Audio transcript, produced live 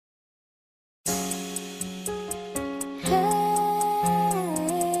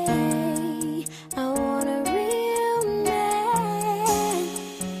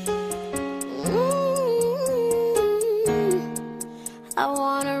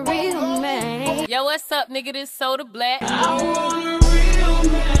a real man. Yo, what's up, nigga? This Sota Black. I want a real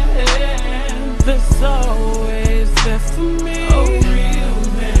man that's always there for me. A real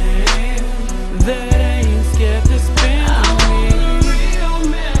man that ain't scared to spend on me. I want a real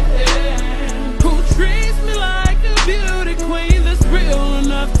man who treats me like a beauty queen, that's real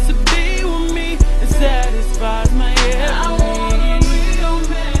enough to be with me and satisfies my every need. I want a real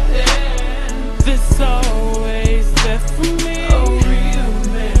man that's always there for me. A real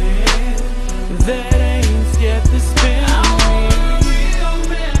man that ain't scared to spend on me. I want a real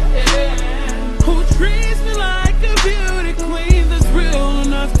man who treats me like a beauty queen, that's real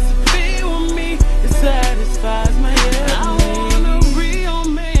enough to be with me and satisfies my every need. I want a real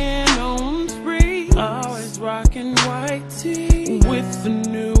man on spree, always rocking white tee with the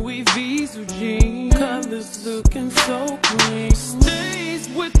new Evisu jeans, colors looking so clean. Stays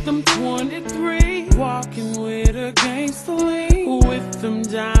with them 23, walking with a gangster lean, with them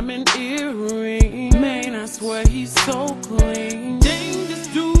diamond earrings. Man, I swear he's so clean. Dang, this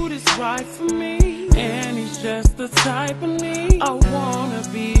dude is right for me, and he's just the type of me I wanna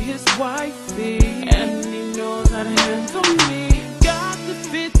be his wifey, and he knows how to handle me. Got the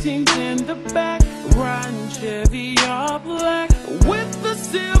 15s in the back, riding Chevy all black with the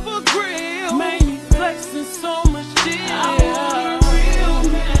silver grill. Man, he flexing so much deal. I want a real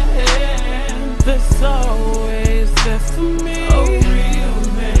man that's always there for me. A real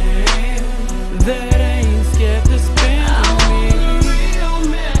man that ain't scared to spend on me. I want a real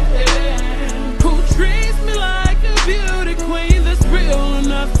man who treats me like a beauty queen, that's real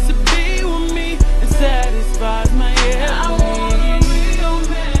enough to be with me and satisfies my every need. I want a real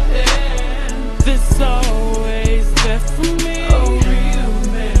man that's always there for me. A real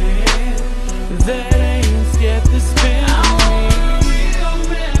man that ain't scared to spend on me. I want a real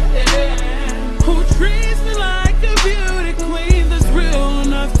man who treats me like a beauty queen, that's real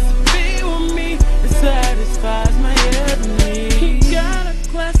enough to be with me and satisfies my every need. He got a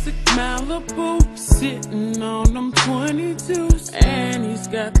classic Malibu sitting on them 22s, and he's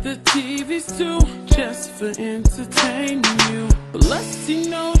got the TVs too, just for entertaining you. Plus he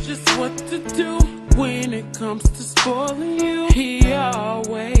knows just what to do when it comes to spoiling you. He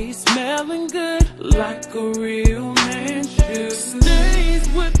always smelling good, like a real man should. Stays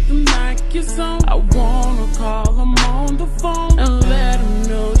with the Nikes on, I wanna call him on the phone and let him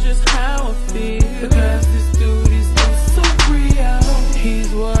know just how I feel, because this dude is so real. He's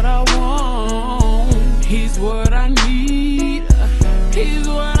what I want, he's what I need, he's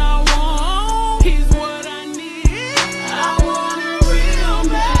what I want, he's what I need. I want a real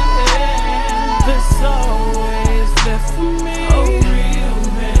man that's always there for me. A real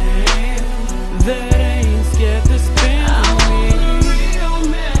man that ain't scared to spend on me. I want a real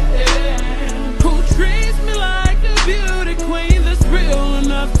man who treats me like a beauty queen, that's real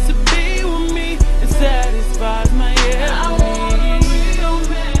enough to be with me and satisfies my every need. I want a real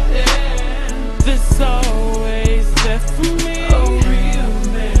man that's always there for me. A real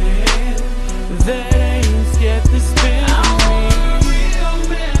man that ain't scared to spend on me. I want a real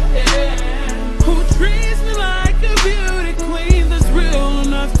man who treats me like a beauty queen, that's real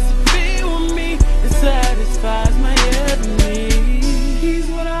enough to be with me and satisfies my every need. He's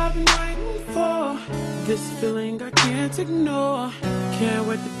what I've been waiting for, this feeling I can't ignore. Can't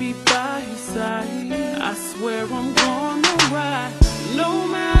wait to be by his side. I swear I'm gonna ride, no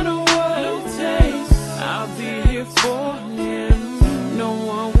matter what it takes. I'll be here for him.